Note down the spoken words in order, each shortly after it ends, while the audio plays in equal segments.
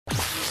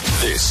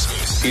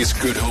This is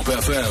Good Hope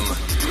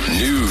FM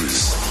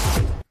News.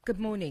 Good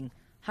morning.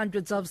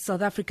 Hundreds of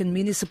South African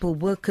Municipal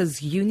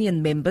Workers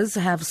Union members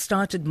have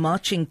started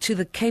marching to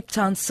the Cape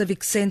Town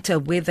Civic Centre,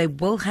 where they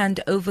will hand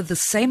over the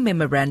same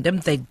memorandum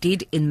they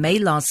did in May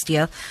last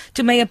year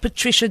to Mayor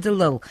Patricia De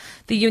Lille.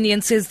 The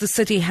union says the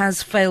city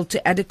has failed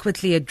to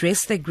adequately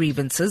address their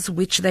grievances,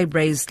 which they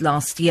raised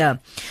last year.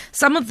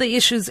 Some of the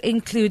issues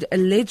include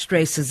alleged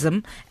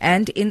racism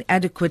and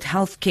inadequate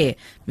health care.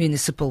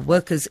 Municipal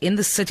workers in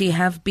the city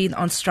have been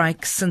on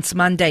strike since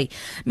Monday.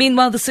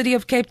 Meanwhile, the city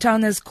of Cape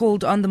Town has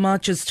called on the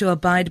marchers to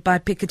abide by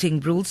picketing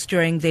rules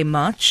during their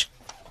march.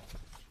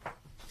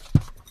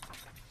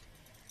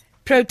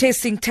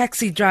 Protesting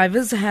taxi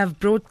drivers have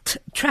brought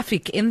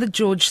traffic in the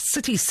George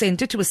city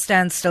centre to a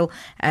standstill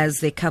as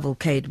their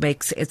cavalcade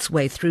makes its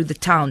way through the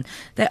town.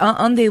 They are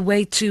on their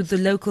way to the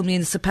local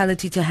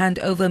municipality to hand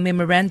over a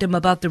memorandum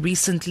about the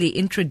recently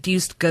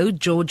introduced Go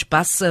George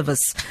bus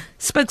service.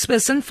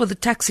 Spokesperson for the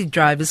taxi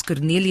drivers,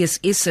 Cornelius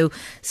Isso,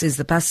 says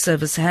the bus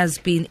service has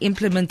been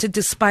implemented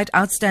despite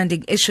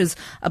outstanding issues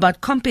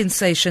about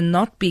compensation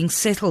not being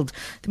settled.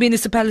 The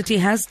municipality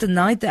has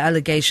denied the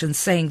allegations,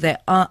 saying they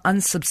are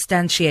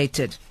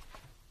unsubstantiated.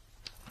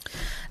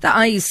 The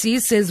IEC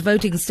says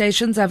voting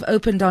stations have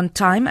opened on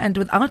time and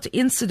without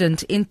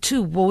incident in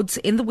 2 wards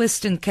in the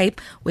Western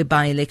Cape where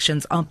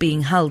by-elections are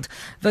being held.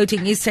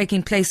 Voting is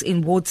taking place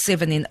in Ward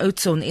 7 in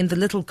Oudtshoorn in the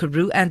Little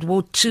Karoo and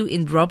Ward 2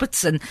 in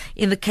Robertson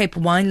in the Cape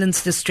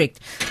Winelands district.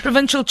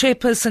 Provincial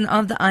Chairperson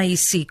of the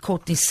IEC,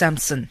 Courtney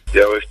Sampson.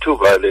 There were 2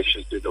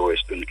 by-elections in the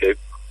Western Cape,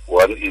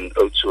 one in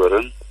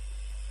Oudtshoorn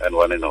and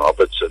one in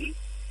Robertson.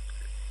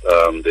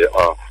 There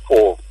are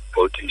 4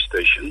 voting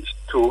stations,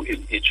 2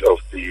 in each of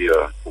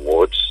the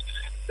wards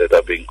that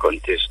are being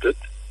contested.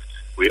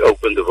 We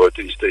opened the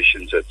voting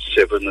stations at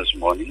 7 this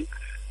morning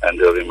and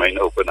they'll remain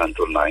open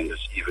until 9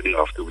 this evening,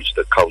 after which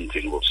the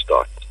counting will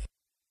start.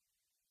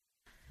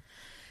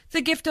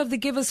 The Gift of the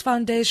Givers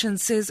Foundation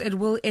says it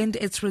will end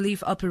its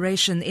relief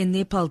operation in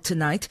Nepal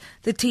tonight.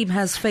 The team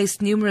has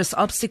faced numerous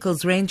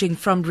obstacles ranging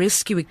from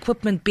rescue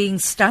equipment being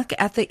stuck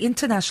at the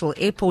international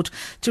airport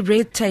to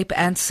red tape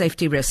and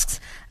safety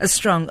risks. A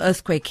strong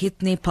earthquake hit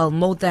Nepal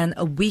more than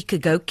a week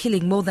ago,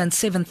 killing more than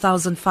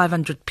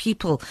 7,500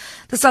 people.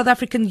 The South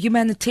African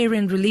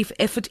humanitarian relief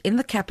effort in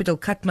the capital,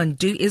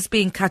 Kathmandu, is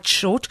being cut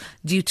short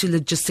due to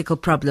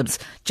logistical problems.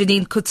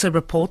 Janine Kutzer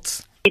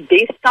reports. The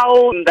death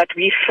toll that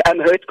we've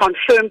heard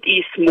confirmed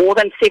is more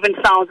than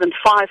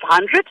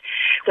 7,500.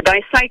 So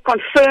they say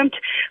confirmed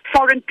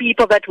foreign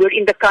people that were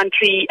in the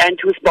country and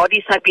whose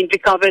bodies have been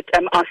recovered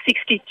are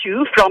 62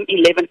 from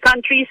 11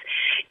 countries.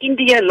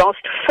 India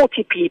lost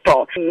 40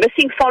 people.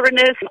 Missing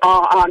foreigners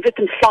are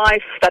 105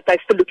 that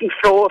they're still looking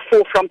for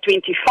from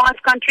 25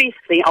 countries.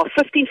 There are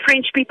 15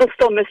 French people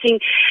still missing,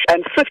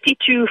 and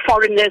 52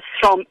 foreigners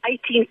from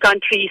 18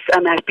 countries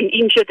have been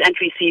injured and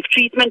received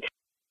treatment.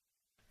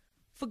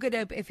 For Good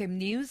Hope FM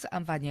News,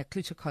 I'm Vanya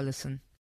Kluter-Collison.